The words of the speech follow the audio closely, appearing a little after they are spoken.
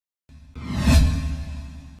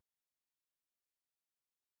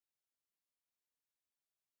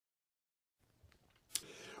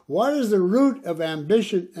What is the root of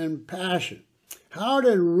ambition and passion? How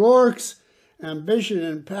did Roark's ambition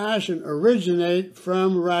and passion originate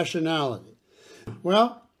from rationality?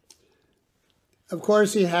 Well, of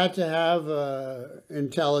course, he had to have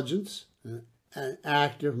intelligence, an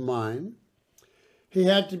active mind. He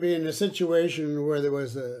had to be in a situation where there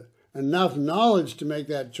was enough knowledge to make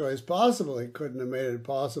that choice possible. He couldn't have made it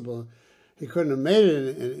possible. He couldn't have made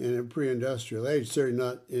it in a pre-industrial age, certainly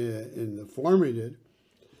not in the form he did.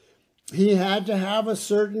 He had to have a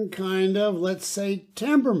certain kind of, let's say,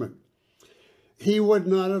 temperament. He would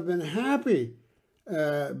not have been happy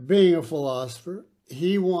being a philosopher.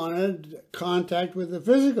 He wanted contact with the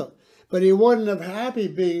physical, but he wouldn't have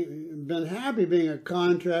been happy being a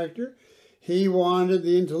contractor. He wanted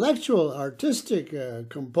the intellectual, artistic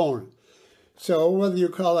component. So whether you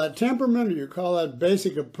call that temperament or you call that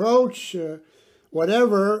basic approach,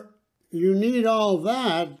 whatever, you need all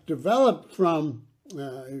that developed from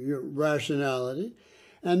your rationality.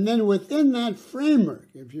 And then within that framework,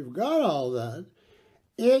 if you've got all that,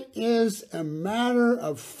 it is a matter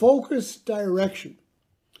of focused direction,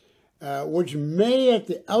 which may at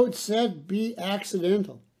the outset be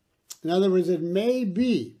accidental. In other words, it may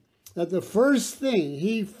be that the first thing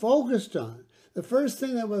he focused on, the first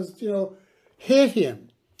thing that was, hit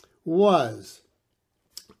him was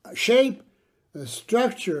shape,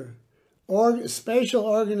 structure, spatial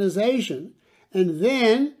organization, and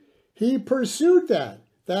then he pursued that.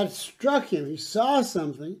 That struck him. He saw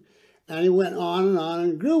something, and he went on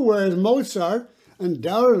and grew, whereas Mozart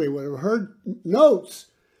undoubtedly would have heard notes,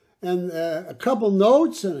 and a couple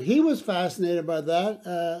notes, and he was fascinated by that,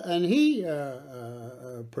 and he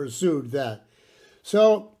pursued that.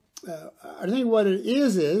 So I think what it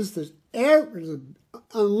is there's an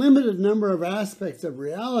unlimited number of aspects of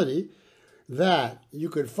reality that you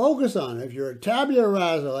could focus on. If you're a tabula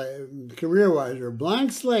rasa, career-wise, you're a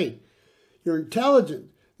blank slate, you're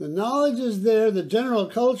intelligent, the knowledge is there, the general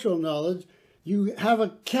cultural knowledge, you have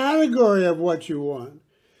a category of what you want,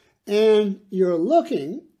 and you're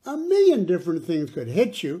looking, a million different things could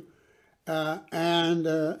hit you,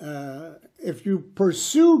 if you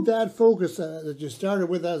pursued that focus that you started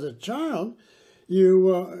with as a child,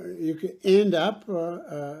 you could end up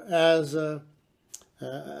as a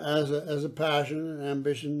passion and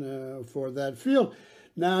ambition for that field.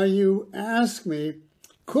 Now you ask me,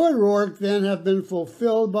 could Roark then have been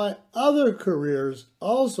fulfilled by other careers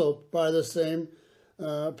also by the same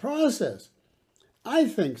process? I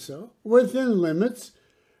think so, within limits.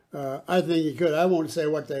 I think he could. I won't say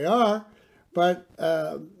what they are, but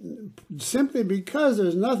simply because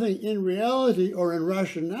there's nothing in reality or in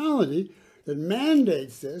rationality that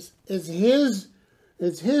mandates this, it's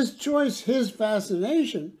his choice, his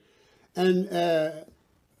fascination, and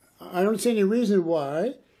I don't see any reason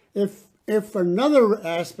why, if another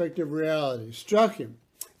aspect of reality struck him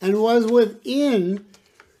and was within,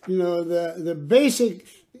 the basic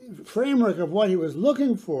framework of what he was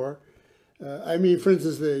looking for, I mean, for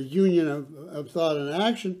instance, the union of thought and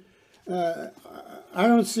action, I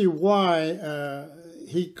don't see why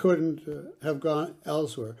he couldn't have gone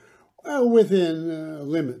elsewhere, within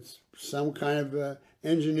limits, some kind of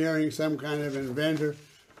engineering, some kind of inventor.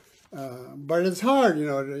 But it's hard,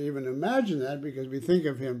 to even imagine that, because we think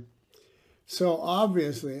of him so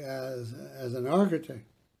obviously as an architect.